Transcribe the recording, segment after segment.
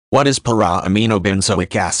What is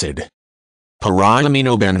para-aminobenzoic acid?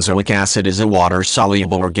 Para-aminobenzoic acid is a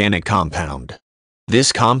water-soluble organic compound.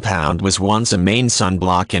 This compound was once a main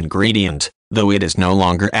sunblock ingredient, though it is no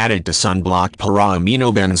longer added to sunblock.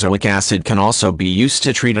 Para-aminobenzoic acid can also be used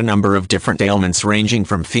to treat a number of different ailments ranging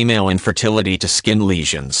from female infertility to skin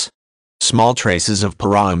lesions. Small traces of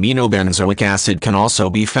para-aminobenzoic acid can also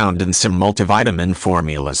be found in some multivitamin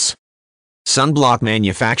formulas. Sunblock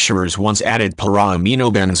manufacturers once added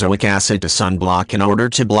para-aminobenzoic acid to sunblock in order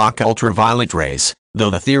to block ultraviolet rays, though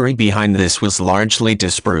the theory behind this was largely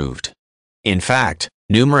disproved. In fact,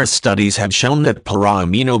 numerous studies have shown that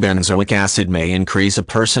para-aminobenzoic acid may increase a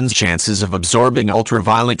person's chances of absorbing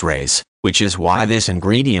ultraviolet rays, which is why this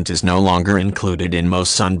ingredient is no longer included in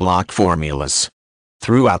most sunblock formulas.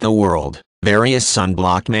 Throughout the world, various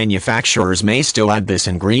sunblock manufacturers may still add this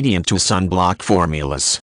ingredient to sunblock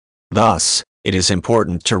formulas. Thus, it is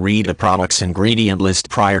important to read a product's ingredient list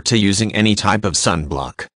prior to using any type of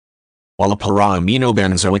sunblock. While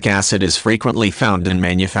para-aminobenzoic acid is frequently found in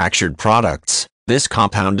manufactured products, this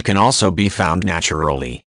compound can also be found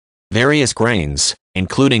naturally. Various grains,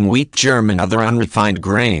 including wheat, germ, and other unrefined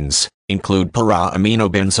grains, include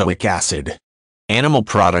para-aminobenzoic acid. Animal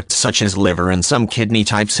products such as liver and some kidney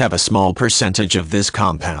types have a small percentage of this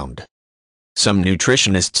compound. Some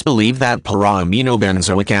nutritionists believe that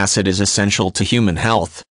para-aminobenzoic acid is essential to human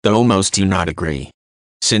health, though most do not agree.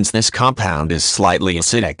 Since this compound is slightly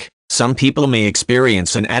acidic, some people may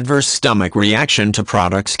experience an adverse stomach reaction to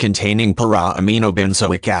products containing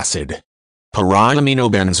para-aminobenzoic acid.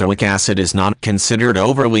 Para-aminobenzoic acid is not considered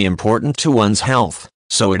overly important to one's health,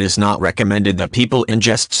 so it is not recommended that people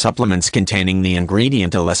ingest supplements containing the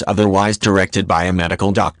ingredient unless otherwise directed by a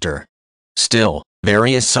medical doctor. Still,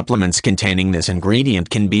 various supplements containing this ingredient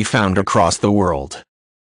can be found across the world.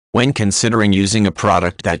 When considering using a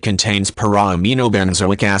product that contains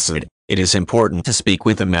para-aminobenzoic acid, it is important to speak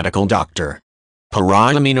with a medical doctor.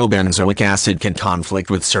 Para-aminobenzoic acid can conflict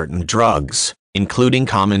with certain drugs, including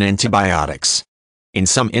common antibiotics. In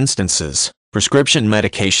some instances, prescription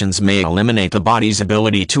medications may eliminate the body's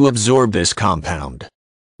ability to absorb this compound.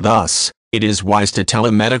 Thus, it is wise to tell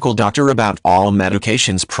a medical doctor about all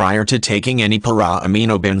medications prior to taking any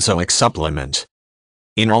para-aminobenzoic supplement.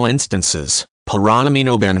 In all instances,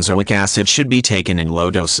 para-aminobenzoic acid should be taken in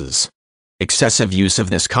low doses. Excessive use of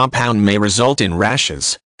this compound may result in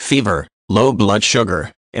rashes, fever, low blood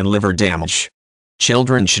sugar, and liver damage.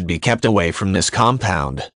 Children should be kept away from this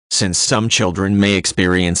compound, since some children may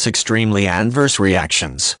experience extremely adverse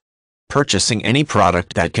reactions. Purchasing any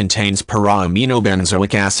product that contains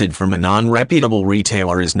para-aminobenzoic acid from a non-reputable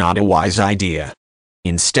retailer is not a wise idea.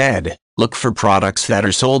 Instead, look for products that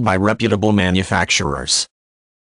are sold by reputable manufacturers.